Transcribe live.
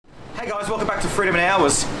Guys, welcome back to Freedom in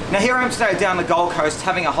Hours. Now here I am today down the Gold Coast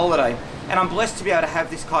having a holiday, and I'm blessed to be able to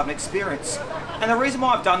have this kind of experience. And the reason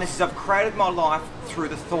why I've done this is I've created my life through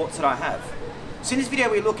the thoughts that I have. So in this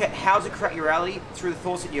video we look at how to create your reality through the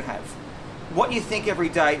thoughts that you have. What you think every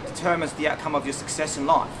day determines the outcome of your success in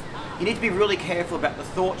life. You need to be really careful about the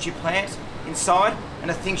thoughts you plant inside and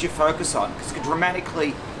the things you focus on, because it can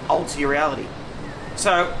dramatically alter your reality.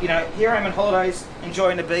 So, here I am on holidays,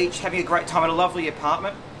 enjoying the beach, having a great time at a lovely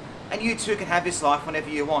apartment. And you too can have this life whenever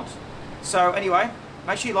you want. So anyway,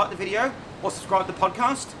 make sure you like the video or subscribe to the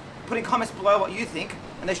podcast. Put in comments below what you think,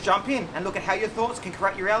 and let's jump in and look at how your thoughts can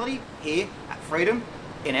create your reality here at Freedom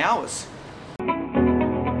in Hours.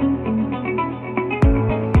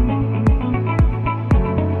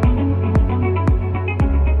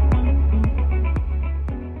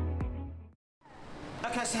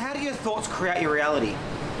 Okay, so how do your thoughts create your reality?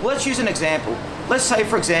 Well, let's use an example. Let's say,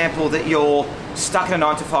 for example, that you're stuck in a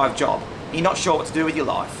 9-to-5 job. You're not sure what to do with your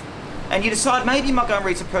life. And you decide maybe you might go and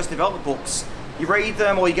read some personal development books. You read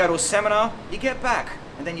them or you go to a seminar, you get back.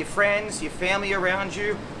 And then your friends, your family around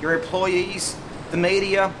you, your employees, the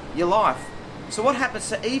media, your life. So what happens,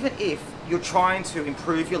 so even if you're trying to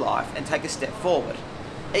improve your life and take a step forward,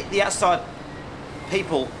 the outside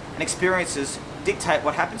people and experiences dictate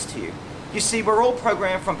what happens to you. You see, we're all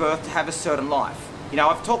programmed from birth to have a certain life.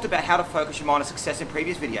 I've talked about how to focus your mind on success in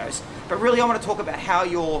previous videos, but really I want to talk about how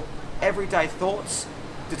your everyday thoughts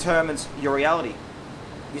determines your reality.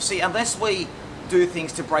 You see, unless we do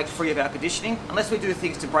things to break free of our conditioning, unless we do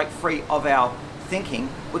things to break free of our thinking,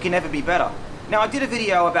 we can never be better. Now, I did a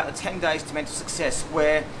video about the 10 days to mental success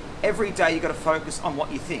where every day you've got to focus on what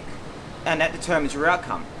you think, and that determines your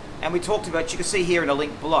outcome. And we talked about, you can see here in a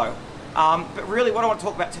link below. But really what I want to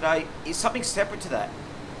talk about today is something separate to that.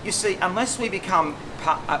 You see, unless we become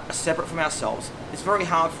separate from ourselves, it's very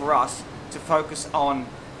hard for us to focus on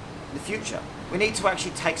the future. We need to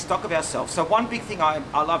actually take stock of ourselves. So one big thing I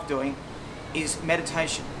love doing is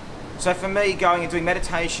meditation. So for me, going and doing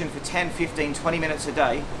meditation for 10, 15, 20 minutes a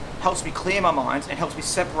day helps me clear my mind and helps me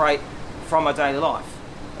separate from my daily life.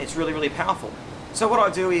 It's really, really powerful. So what I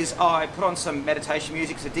do is I put on some meditation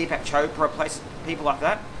music, so Deepak Chopra, people like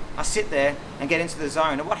that. I sit there and get into the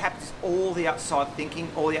zone, and what happens is all the outside thinking,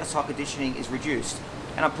 all the outside conditioning is reduced,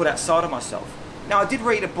 and I put outside of myself. Now, I did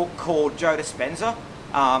read a book called Joe Dispenza,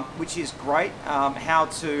 which is great, how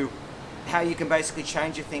you can basically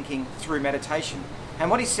change your thinking through meditation.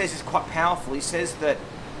 And what he says is quite powerful. He says that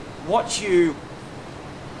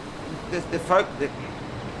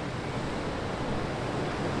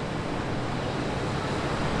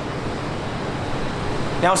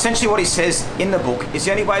Now, essentially what he says in the book is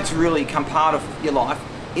the only way to really become part of your life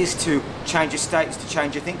is to change your states, to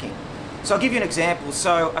change your thinking. So I'll give you an example.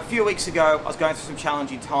 So a few weeks ago, I was going through some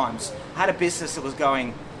challenging times. I had a business that was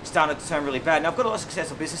starting to turn really bad. Now, I've got a lot of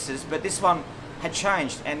successful businesses, but this one had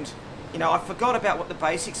changed. And, I forgot about what the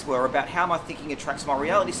basics were, about how my thinking attracts my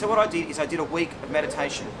reality. So what I did is I did a week of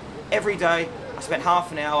meditation. Every day, I spent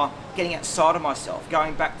half an hour getting outside of myself,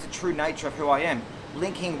 going back to the true nature of who I am,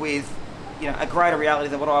 linking with a greater reality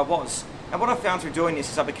than what I was. And what I found through doing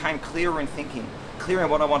this is I became clearer in thinking, clearer in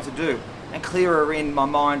what I want to do, and clearer in my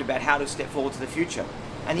mind about how to step forward to the future.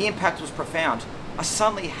 And the impact was profound. I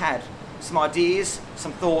suddenly had some ideas,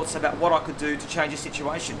 some thoughts about what I could do to change a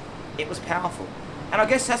situation. It was powerful. And I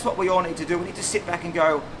guess that's what we all need to do. We need to sit back and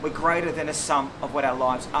go, we're greater than a sum of what our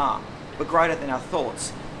lives are. We're greater than our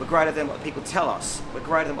thoughts. We're greater than what people tell us. We're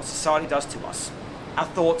greater than what society does to us. Our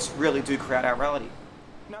thoughts really do create our reality.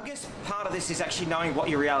 Now, I guess part of this is actually knowing what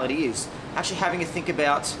your reality is, actually having a think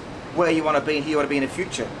about where you want to be and who you want to be in the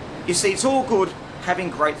future. You see, it's all good having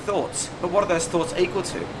great thoughts, but what are those thoughts equal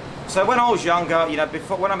to? So when I was younger,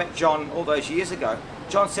 when I met John all those years ago,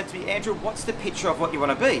 John said to me, Andrew, what's the picture of what you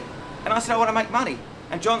want to be? And I said, I want to make money.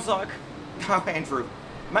 And John's like, no, Andrew,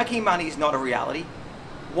 making money is not a reality.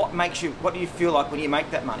 What do you feel like when you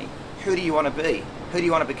make that money? Who do you want to be? Who do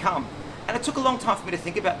you want to become? And it took a long time for me to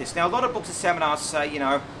think about this. Now, a lot of books and seminars say,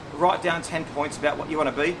 write down 10 points about what you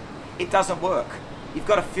want to be. It doesn't work. You've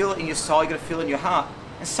got to feel it in your soul, you've got to feel it in your heart.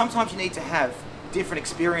 And sometimes you need to have different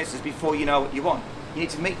experiences before you know what you want. You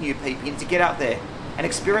need to meet new people, you need to get out there and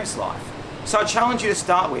experience life. So I challenge you to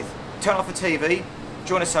start with, turn off the TV,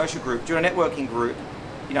 join a social group, join a networking group,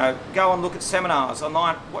 go and look at seminars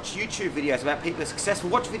online, watch YouTube videos about people that are successful,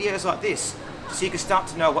 watch videos like this, so you can start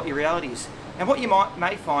to know what your reality is. And what you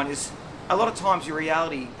may find is, a lot of times your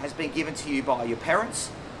reality has been given to you by your parents.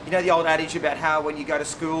 The old adage about how when you go to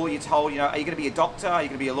school, you're told, are you going to be a doctor? Are you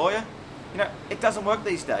going to be a lawyer? It doesn't work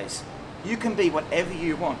these days. You can be whatever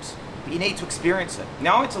you want, but you need to experience it.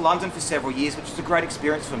 Now, I went to London for several years, which was a great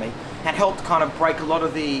experience for me, and helped kind of break a lot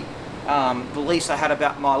of the beliefs I had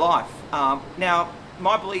about my life. Now,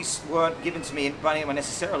 my beliefs weren't given to me by anyone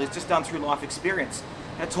necessarily. It's just done through life experience.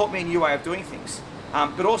 And it taught me a new way of doing things.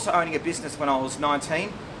 But also owning a business when I was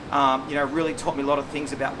 19, really taught me a lot of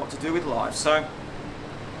things about what to do with life. So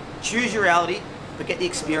choose your reality, but get the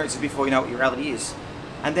experiences before you know what your reality is.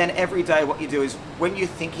 And then every day what you do is, when you're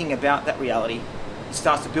thinking about that reality, it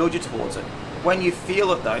starts to build you towards it. When you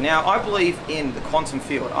feel it though, now I believe in the quantum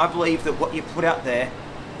field. I believe that what you put out there,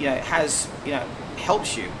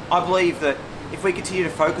 helps you. I believe that if we continue to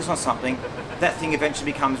focus on something, that thing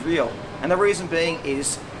eventually becomes real. And the reason being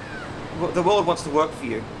is, the world wants to work for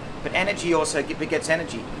you, but energy also begets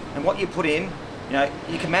energy. And what you put in,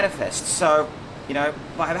 you can manifest. So,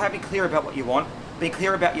 by having clear about what you want, being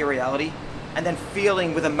clear about your reality, and then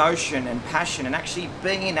feeling with emotion and passion and actually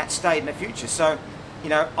being in that state in the future. So,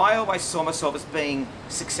 I always saw myself as being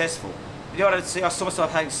successful. I saw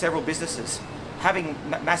myself having several businesses, having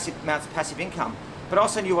massive amounts of passive income, but I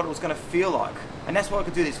also knew what it was going to feel like. And that's why I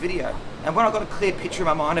could do this video. And when I got a clear picture in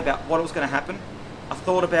my mind about what was going to happen, I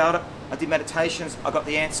thought about it, I did meditations, I got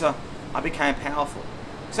the answer, I became powerful.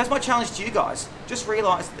 So that's my challenge to you guys. Just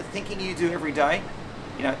realize that the thinking you do every day,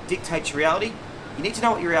 dictates your reality. You need to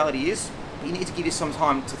know what your reality is, but you need to give you some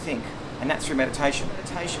time to think. And that's through meditation.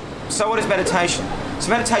 So what is meditation? So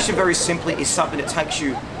meditation, very simply, is something that takes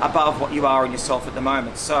you above what you are in yourself at the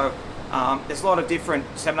moment. So there's a lot of different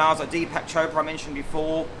seminars, like Deepak Chopra I mentioned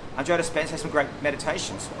before, Joe Dispenza has some great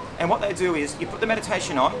meditations. And what they do is, you put the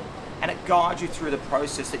meditation on, and it guides you through the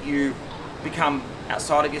process that you become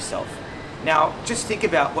outside of yourself. Now, just think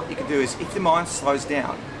about what you can do is, if the mind slows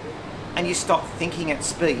down, and you stop thinking at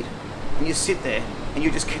speed, and you sit there, and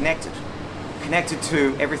you're just connected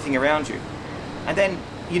to everything around you. And then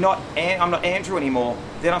I'm not Andrew anymore,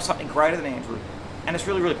 then I'm something greater than Andrew. And it's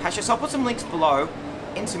really, really passionate. So I'll put some links below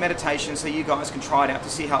into meditation so you guys can try it out to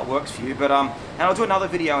see how it works for you. But and I'll do another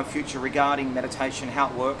video in future regarding meditation, how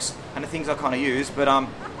it works, and the things I kind of use. But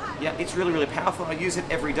it's really, really powerful. I use it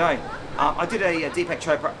every day. I did a Deepak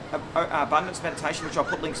Chopra abundance meditation, which I'll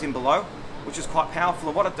put links in below, which is quite powerful.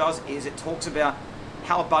 And what it does is, it talks about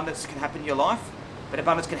how abundance can happen in your life, but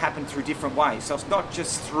abundance can happen through different ways. So it's not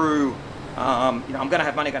just through, I'm going to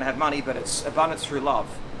have money, but it's abundance through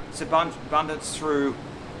love. It's abundance through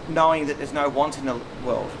knowing that there's no want in the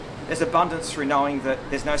world. There's abundance through knowing that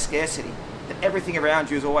there's no scarcity, that everything around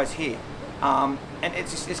you is always here. And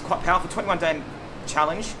it's quite powerful. 21-day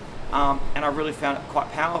challenge, and I really found it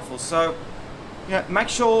quite powerful. So, make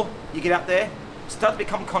sure you get out there, start to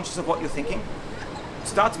become conscious of what you're thinking,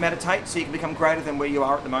 start to meditate so you can become greater than where you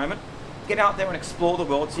are at the moment. Get out there and explore the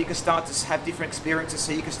world so you can start to have different experiences,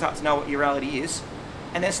 so you can start to know what your reality is,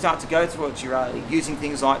 and then start to go towards your reality using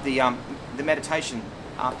things like the meditation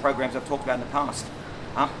programs I've talked about in the past.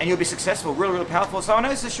 And you'll be successful, really, really powerful. So I know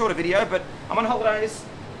this is a shorter video, but I'm on holidays,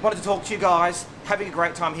 wanted to talk to you guys, having a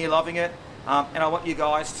great time here, loving it, and I want you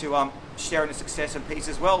guys to share in the success and peace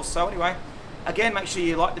as well. So anyway, again, make sure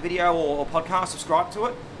you like the video or podcast, subscribe to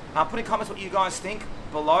it. Put in comments what you guys think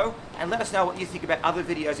below, and let us know what you think about other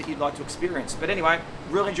videos that you'd like to experience. But anyway,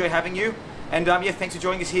 really enjoy having you, and thanks for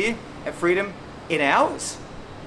joining us here at Freedom in Hours.